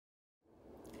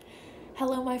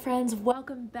Hello my friends,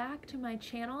 welcome back to my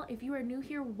channel. If you are new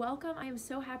here, welcome. I am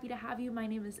so happy to have you. My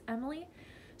name is Emily.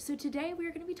 So today we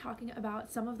are going to be talking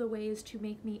about some of the ways to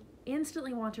make me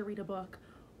instantly want to read a book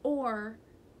or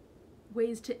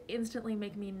ways to instantly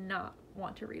make me not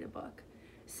want to read a book.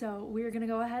 So we're going to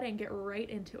go ahead and get right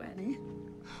into it.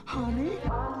 Honey?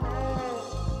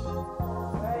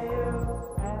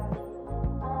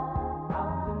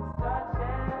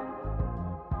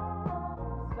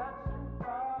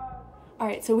 All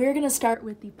right, so we're gonna start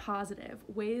with the positive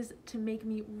ways to make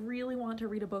me really want to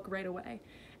read a book right away.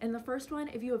 And the first one,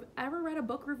 if you have ever read a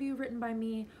book review written by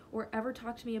me or ever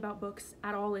talked to me about books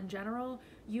at all in general,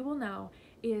 you will know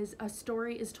is a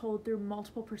story is told through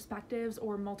multiple perspectives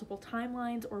or multiple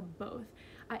timelines or both.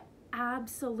 I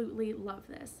absolutely love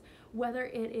this. Whether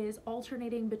it is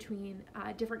alternating between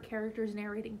different characters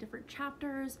narrating different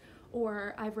chapters,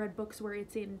 or I've read books where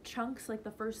it's in chunks, like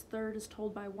the first third is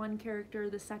told by one character,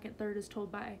 the second third is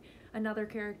told by another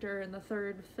character, and the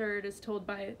third is told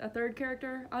by a third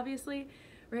character, obviously,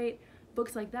 right?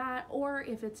 Books like that, or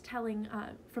if it's telling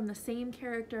from the same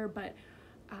character but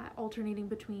alternating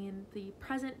between the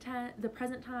present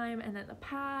time and then the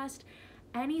past,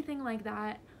 anything like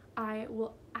that, I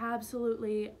will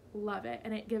absolutely love it,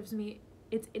 and it's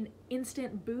an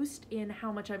instant boost in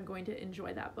how much I'm going to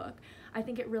enjoy that book. I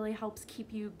think it really helps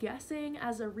keep you guessing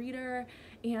as a reader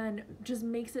and just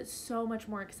makes it so much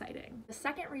more exciting. The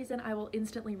second reason I will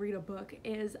instantly read a book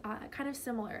is kind of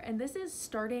similar, and this is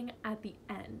starting at the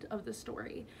end of the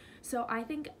story. So I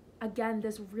think, again,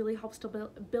 this really helps to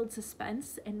build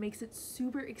suspense and makes it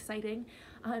super exciting.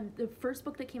 The first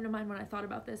book that came to mind when I thought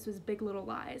about this was Big Little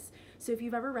Lies. So if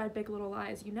you've ever read Big Little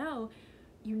Lies, you know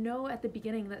at the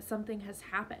beginning that something has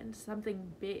happened,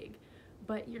 something big,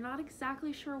 but you're not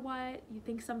exactly sure what. You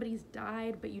think somebody's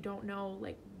died, but you don't know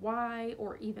like why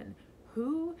or even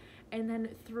who. And then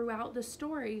throughout the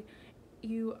story,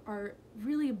 you are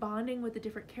really bonding with the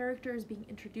different characters, being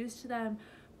introduced to them,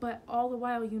 but all the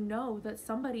while you know that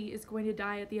somebody is going to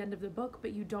die at the end of the book,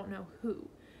 but you don't know who.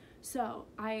 So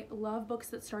I love books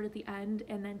that start at the end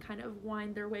and then kind of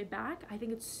wind their way back. I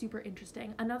think it's super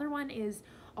interesting. Another one is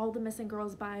All the Missing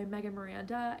Girls by Megan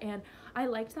Miranda, and I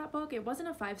liked that book. It wasn't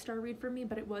a 5-star read for me,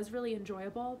 but it was really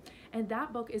enjoyable. And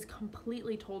that book is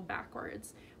completely told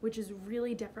backwards, which is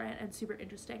really different and super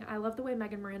interesting. I love the way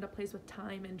Megan Miranda plays with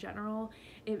time in general.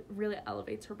 It really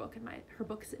elevates her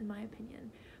books in my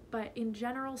opinion. But in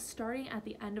general, starting at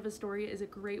the end of a story is a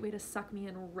great way to suck me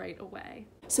in right away.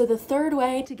 So the third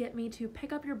way to get me to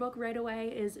pick up your book right away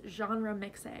is genre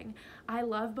mixing. I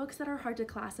love books that are hard to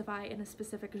classify in a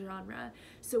specific genre.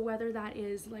 So whether that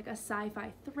is like a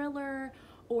sci-fi thriller,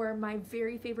 or my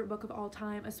very favorite book of all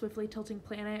time, A Swiftly Tilting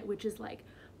Planet, which is like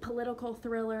political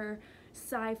thriller,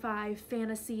 sci-fi,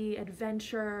 fantasy,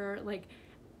 adventure, like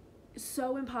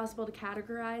so impossible to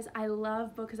categorize. I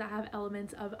love books that have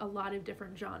elements of a lot of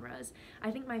different genres.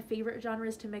 I think my favorite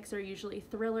genres to mix are usually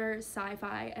thriller,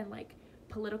 sci-fi, and like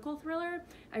political thriller.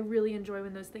 I really enjoy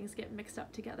when those things get mixed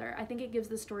up together. I think it gives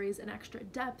the stories an extra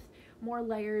depth, more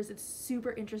layers. It's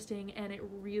super interesting, and it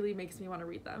really makes me want to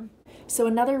read them. So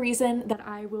another reason that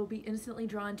I will be instantly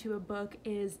drawn to a book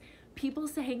is people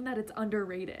saying that it's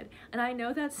underrated. And I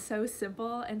know that's so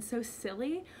simple and so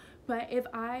silly, but if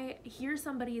I hear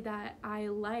somebody that I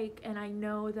like and I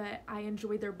know that I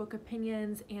enjoy their book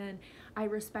opinions and I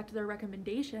respect their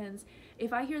recommendations,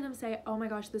 if I hear them say, oh my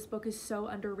gosh, this book is so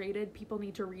underrated, people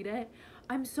need to read it,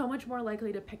 I'm so much more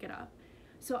likely to pick it up.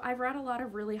 So I've read a lot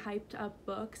of really hyped up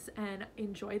books and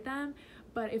enjoyed them,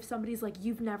 but if somebody's like,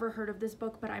 you've never heard of this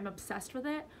book, but I'm obsessed with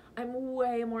it, I'm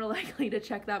way more likely to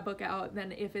check that book out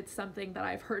than if it's something that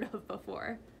I've heard of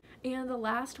before. And the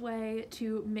last way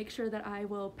to make sure that I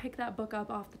will pick that book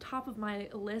up off the top of my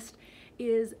list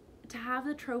is to have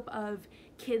the trope of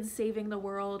kids saving the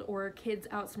world or kids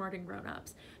outsmarting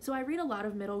grown-ups. So I read a lot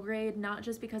of middle grade, not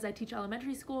just because I teach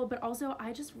elementary school, but also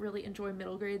I just really enjoy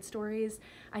middle grade stories.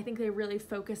 I think they really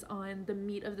focus on the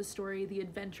meat of the story, the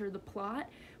adventure, the plot,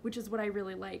 which is what I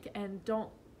really like, and don't,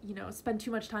 spend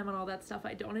too much time on all that stuff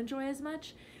I don't enjoy as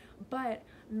much. But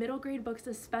middle grade books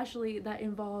especially that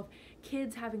involve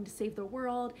kids having to save the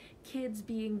world, kids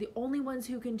being the only ones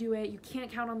who can do it, you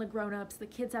can't count on the grown-ups, the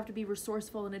kids have to be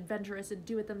resourceful and adventurous and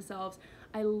do it themselves.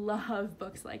 I love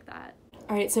books like that.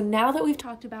 All right, so now that we've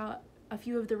talked about a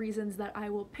few of the reasons that I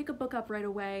will pick a book up right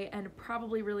away and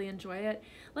probably really enjoy it,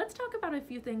 let's talk about a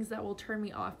few things that will turn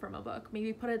me off from a book.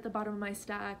 Maybe put it at the bottom of my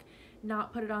stack,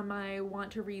 not put it on my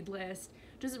want to read list,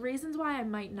 just reasons why I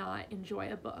might not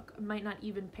enjoy a book, I might not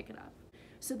even pick it up.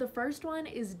 So the first one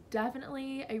is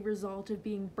definitely a result of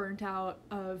being burnt out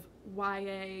of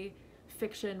YA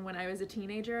fiction when I was a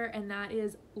teenager, and that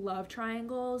is love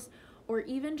triangles or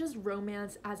even just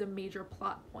romance as a major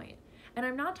plot point. And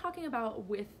I'm not talking about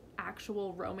with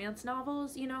actual romance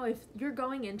novels. You know, if you're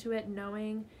going into it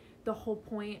knowing the whole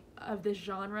point of this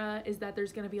genre is that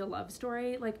there's going to be a love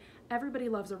story, like everybody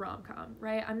loves a rom-com,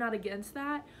 right? I'm not against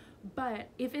that. But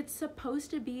if it's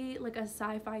supposed to be like a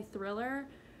sci-fi thriller,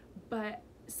 but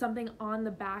something on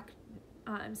the back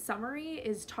summary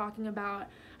is talking about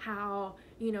how,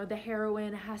 you know, the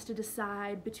heroine has to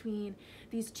decide between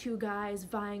these two guys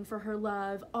vying for her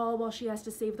love, all while she has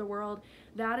to save the world,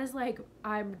 that is like,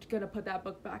 I'm gonna put that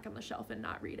book back on the shelf and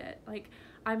not read it. Like,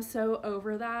 I'm so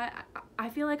over that. I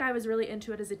feel like I was really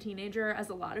into it as a teenager, as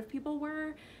a lot of people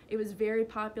were. It was very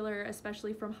popular,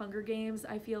 especially from Hunger Games.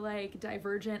 I feel like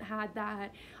Divergent had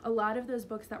that, a lot of those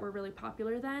books that were really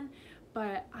popular then.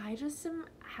 But I just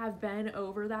have been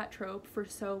over that trope for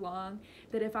so long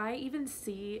that if I even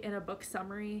see in a book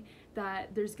summary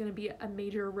that there's going to be a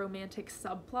major romantic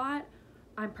subplot,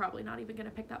 I'm probably not even going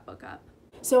to pick that book up.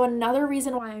 So another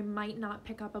reason why I might not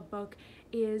pick up a book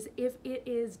is if it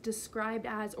is described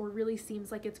as or really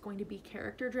seems like it's going to be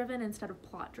character driven instead of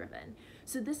plot driven.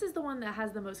 So this is the one that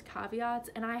has the most caveats,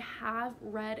 and I have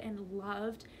read and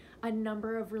loved a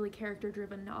number of really character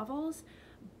driven novels,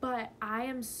 but I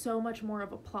am so much more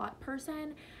of a plot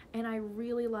person, and I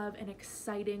really love an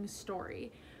exciting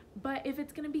story. But if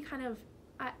it's going to be kind of,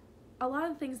 a lot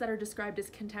of things that are described as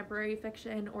contemporary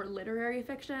fiction or literary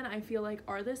fiction, I feel like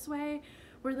are this way,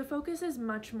 where the focus is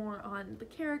much more on the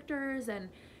characters and,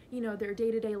 you know, their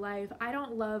day-to-day life. I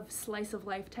don't love slice of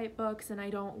life type books, and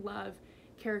I don't love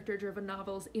character driven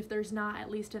novels if there's not at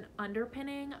least an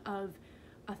underpinning of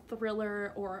a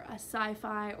thriller or a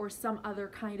sci-fi or some other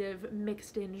kind of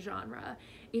mixed in genre.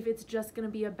 If it's just going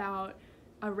to be about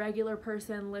a regular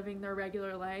person living their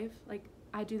regular life, like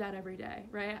I do that every day,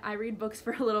 right? I read books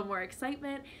for a little more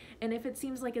excitement, and if it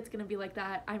seems like it's going to be like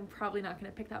that, I'm probably not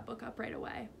going to pick that book up right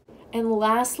away. And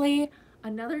lastly,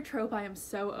 another trope I am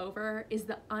so over is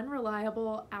the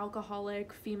unreliable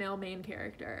alcoholic female main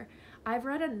character. I've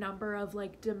read a number of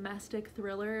like domestic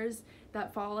thrillers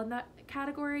that fall in that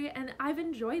category, and I've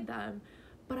enjoyed them,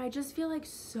 but I just feel like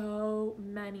so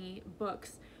many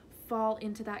books fall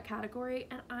into that category,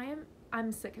 and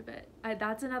I'm sick of it.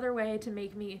 That's another way to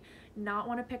make me not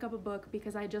want to pick up a book,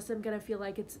 because I just am gonna feel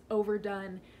like it's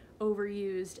overdone,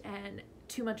 overused, and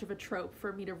too much of a trope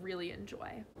for me to really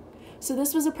enjoy. So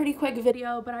this was a pretty quick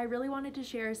video, but I really wanted to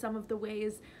share some of the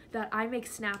ways that I make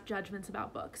snap judgments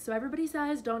about books. So everybody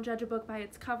says don't judge a book by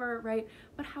its cover, right?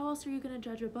 But how else are you going to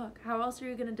judge a book? How else are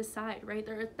you going to decide, right?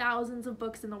 There are thousands of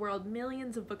books in the world,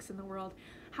 millions of books in the world.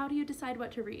 How do you decide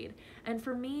what to read? And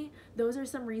for me, those are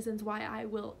some reasons why I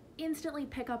will instantly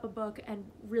pick up a book and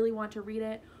really want to read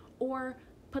it, or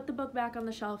put the book back on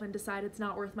the shelf and decide it's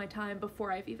not worth my time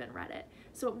before I've even read it.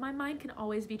 So my mind can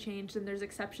always be changed, and there's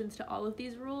exceptions to all of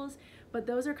these rules, but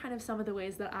those are kind of some of the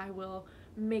ways that I will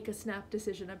make a snap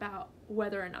decision about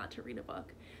whether or not to read a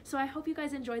book. So I hope you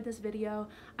guys enjoyed this video.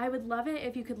 I would love it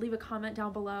if you could leave a comment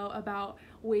down below about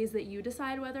ways that you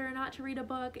decide whether or not to read a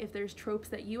book, if there's tropes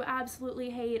that you absolutely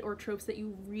hate or tropes that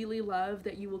you really love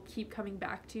that you will keep coming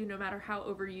back to no matter how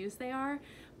overused they are.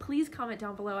 Please comment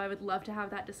down below. I would love to have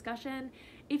that discussion.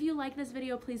 If you like this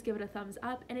video, please give it a thumbs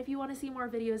up, and if you want to see more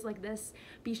videos like this,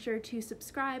 be sure to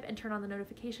subscribe and turn on the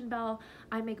notification bell.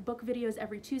 I make book videos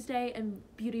every Tuesday and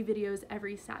beauty videos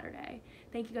every Saturday.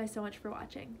 Thank you guys so much for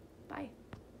watching. Bye.